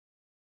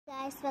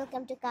Guys,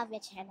 welcome to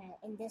Kavya channel.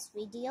 In this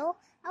video,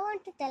 I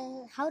want to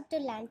tell how to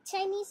learn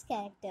Chinese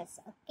characters.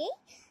 Okay,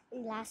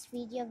 in last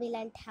video we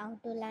learned how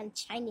to learn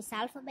Chinese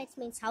alphabets,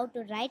 means how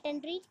to write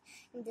and read.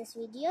 In this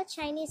video,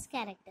 Chinese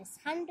characters,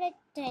 100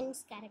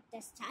 Chinese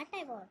characters. Start.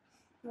 I want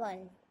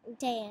one.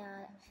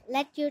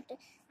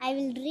 I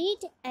will read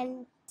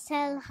and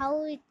tell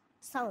how it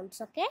sounds.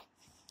 Okay.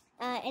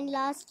 And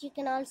last, you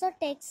can also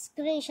take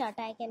screenshot.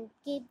 I can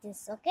keep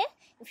this. Okay,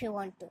 if you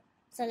want to.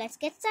 So let's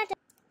get started.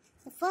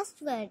 The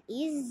first word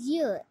is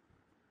year.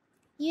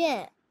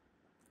 Year.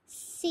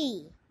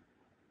 C.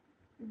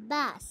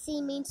 Ba.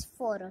 C means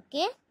four,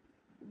 okay?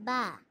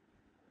 Ba.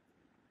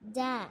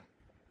 Da.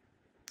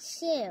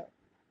 Shiu.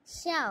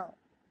 Xiao.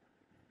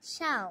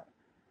 Xiao.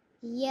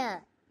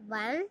 Year.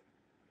 1.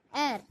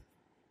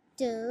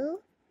 Two.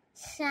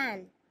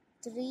 Shan.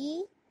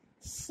 3.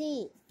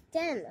 Shi.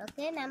 10.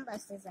 Okay,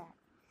 numbers is that.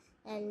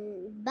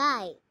 And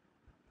by.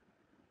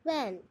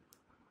 When.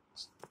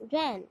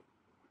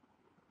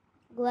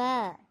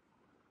 Gua,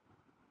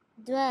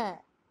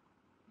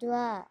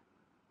 dua,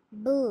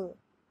 bu,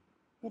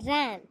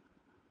 ran,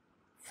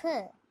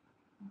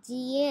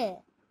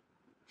 jie,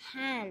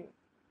 han,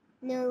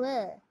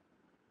 nuwe,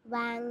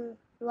 wang,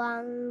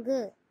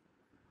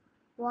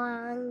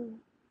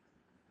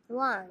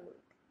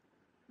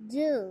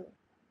 du,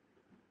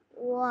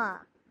 wa.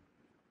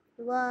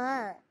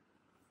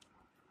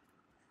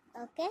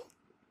 Okay?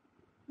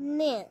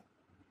 Ni,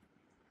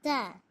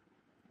 da,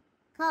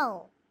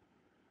 kau.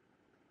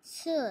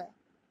 Shi,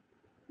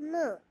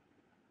 mu,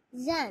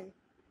 zan,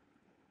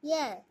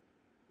 ye,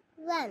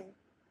 wen,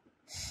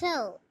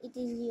 shou. It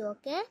is you,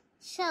 okay?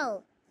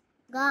 Shou,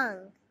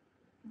 gong,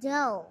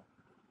 dou,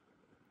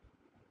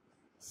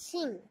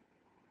 xin,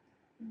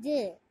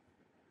 di,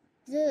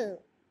 du,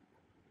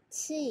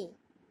 qi,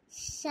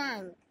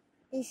 shang.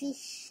 This is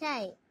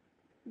shai,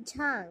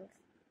 chang.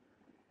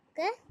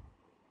 Okay?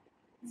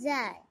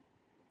 Zai,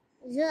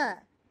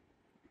 zhe,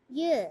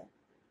 yu,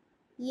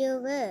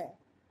 yuwe.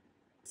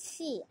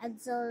 Chi,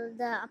 so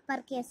the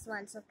uppercase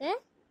ones, okay?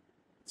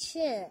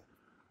 Chi,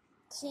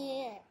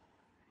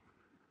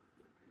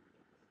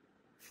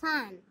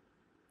 fan,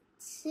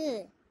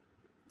 chi,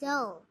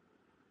 do,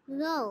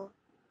 ro,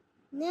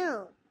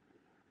 no,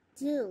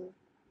 do,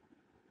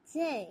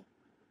 j,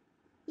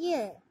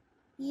 ye,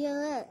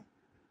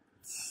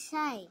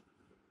 chai,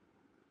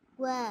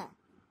 gua,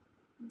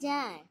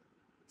 dai,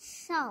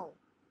 shao,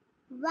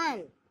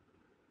 wan,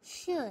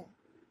 shi,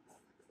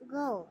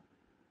 go.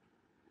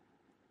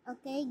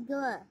 Okay,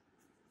 go.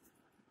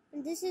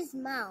 And this is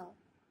Mao.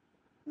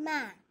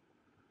 Ma.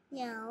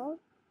 Miao.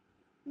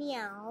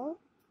 Miao.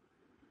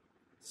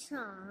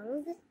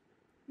 Chang.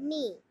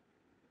 Ni.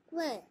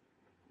 Gui.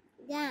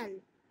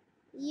 Gan.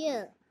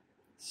 Yu.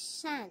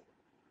 Shan.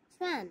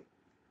 Chuan.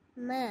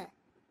 Me.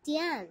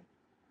 Dian.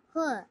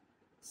 He.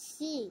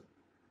 Xi.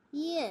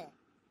 Ye.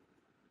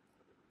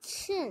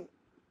 Chen.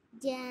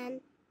 Dian.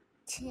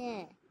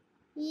 Che.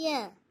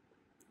 Ye.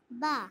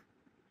 Ba.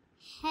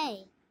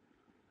 Hey.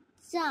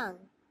 Zhang,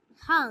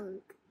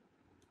 Hang,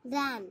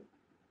 Ran,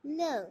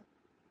 Lu,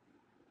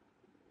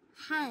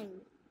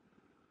 Hang,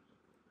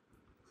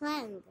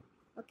 Huang.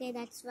 Okay,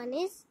 that's one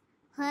is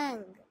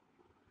Huang.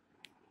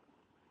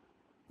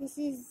 This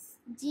is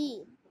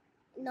G.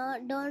 No,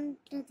 don't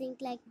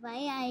think like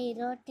why I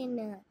wrote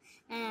in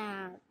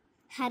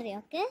hurry,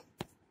 okay?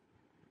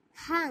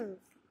 Hang.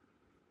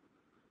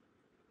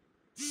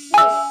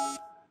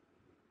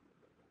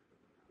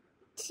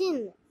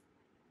 Chin.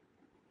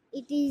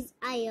 It is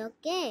I,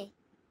 okay?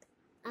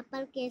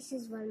 Uppercase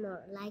is one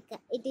more, like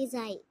it is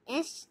I.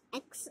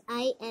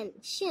 Shxin.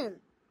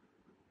 Shin.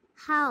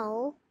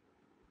 How.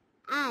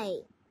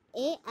 I.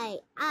 Ai.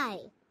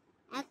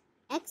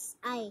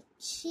 Xi.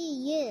 Chi.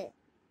 Ye.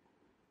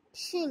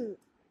 Xing.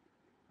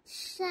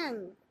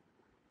 Shang.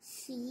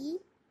 Xi.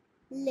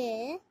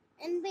 Le.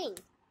 And Wing.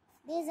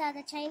 These are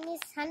the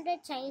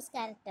 100 Chinese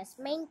characters,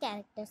 main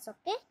characters,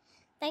 okay?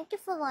 Thank you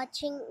for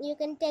watching. You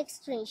can take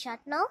screenshot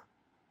now.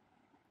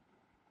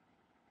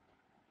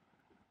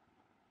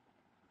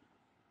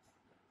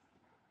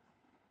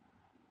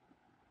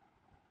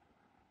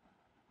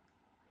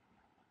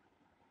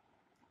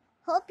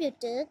 Hope you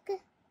took.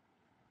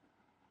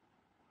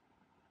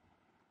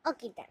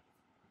 Okay then.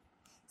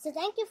 So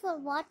thank you for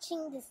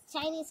watching this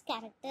Chinese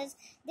characters.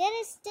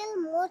 There is still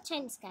more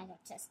Chinese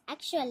characters.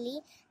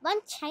 Actually,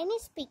 one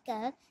Chinese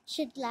speaker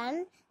should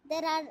learn.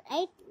 There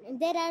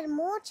are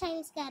more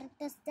Chinese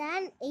characters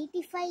than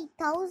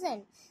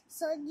 85,000.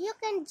 So you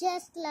can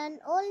just learn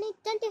only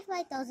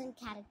 25,000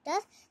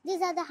 characters.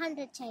 These are the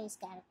 100 Chinese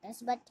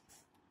characters. But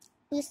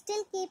you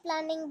still keep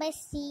learning by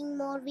seeing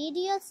more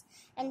videos,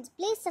 and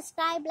please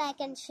subscribe, like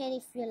and share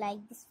if you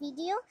like this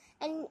video.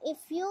 And if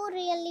you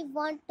really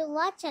want to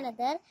watch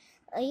another,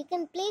 you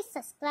can please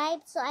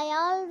subscribe. So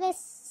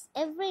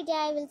every day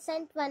I will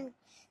send one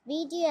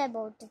video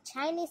about the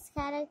Chinese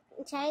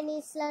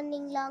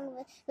learning,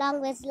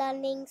 language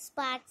learning,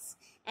 sparks,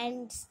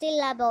 and still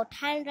about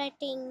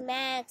handwriting,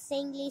 maths,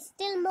 English,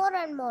 still more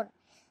and more.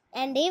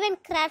 And even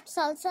crafts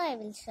also I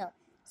will show.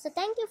 So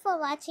thank you for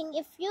watching.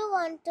 If you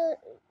want to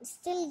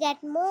still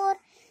get more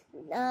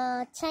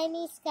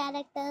Chinese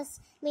characters,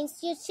 means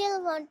you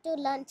still want to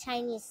learn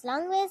Chinese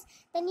language,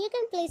 then you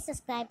can please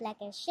subscribe, like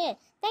and share.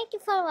 Thank you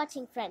for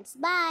watching, friends.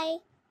 Bye.